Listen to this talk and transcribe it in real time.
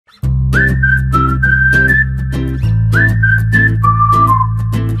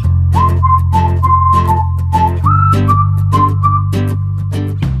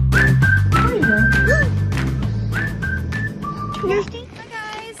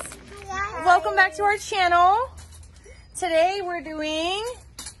Welcome back to our channel. Today we're doing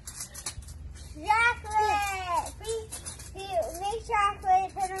chocolate. We make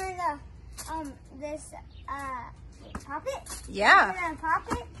chocolate, put them in the pop it. Yeah. And then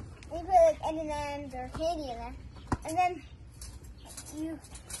pop it. And you put like M&Ms or candy in there, and then you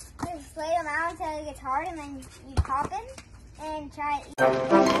just lay them out until it gets hard, and then you pop it and try it.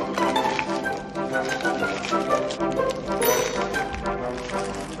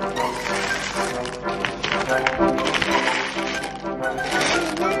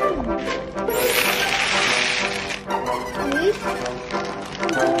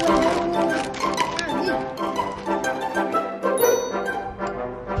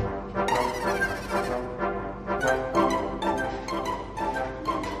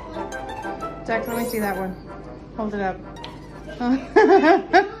 Jack, let me see that one. Hold it up.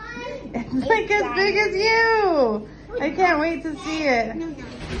 It's like as big as you. I can't wait to see it. No,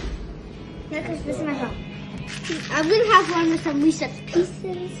 because this is my phone. I'm going to have one with some Reese's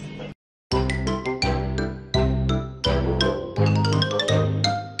Pieces.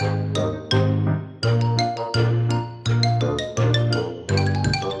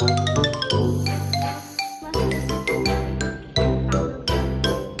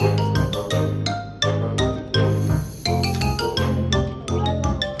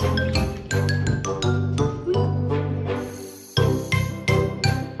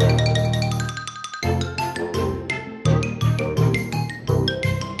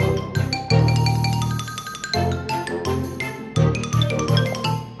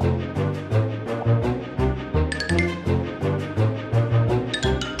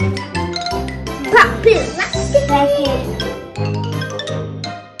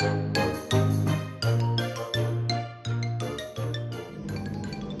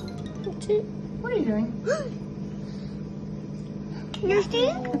 What are you doing? You see?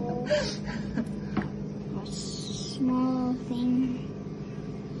 A small thing.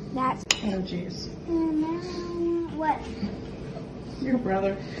 That's. Oh, jeez. What? Your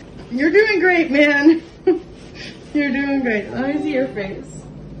brother. You're doing great, man. You're doing great. Let me see your face.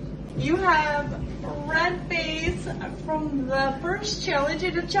 You have a red face from the first challenge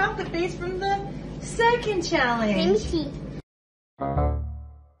and a chocolate face from the second challenge. Let me see.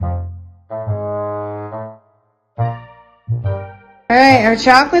 All right, our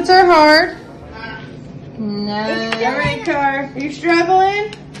chocolates are hard. No. All right, Car. Are you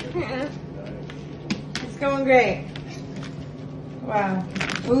struggling? It's going great. Wow.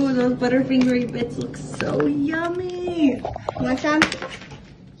 Ooh, those Butterfinger bits look so yummy. You want some?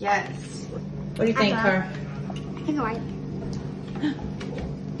 Yes. What do you think, Car? I think I like.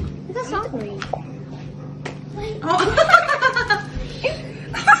 It's a strawberry. Oh.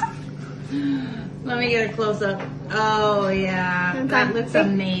 Let me get a close up. Oh yeah, that looks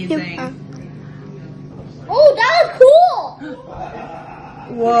amazing. Oh, that was cool.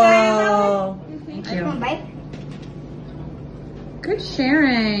 Whoa. Thank You you. want a bite? Good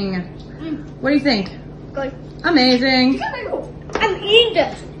sharing. What do you think? Good. Amazing. I'm eating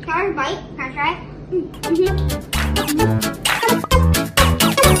this. Can I bite? Can I try?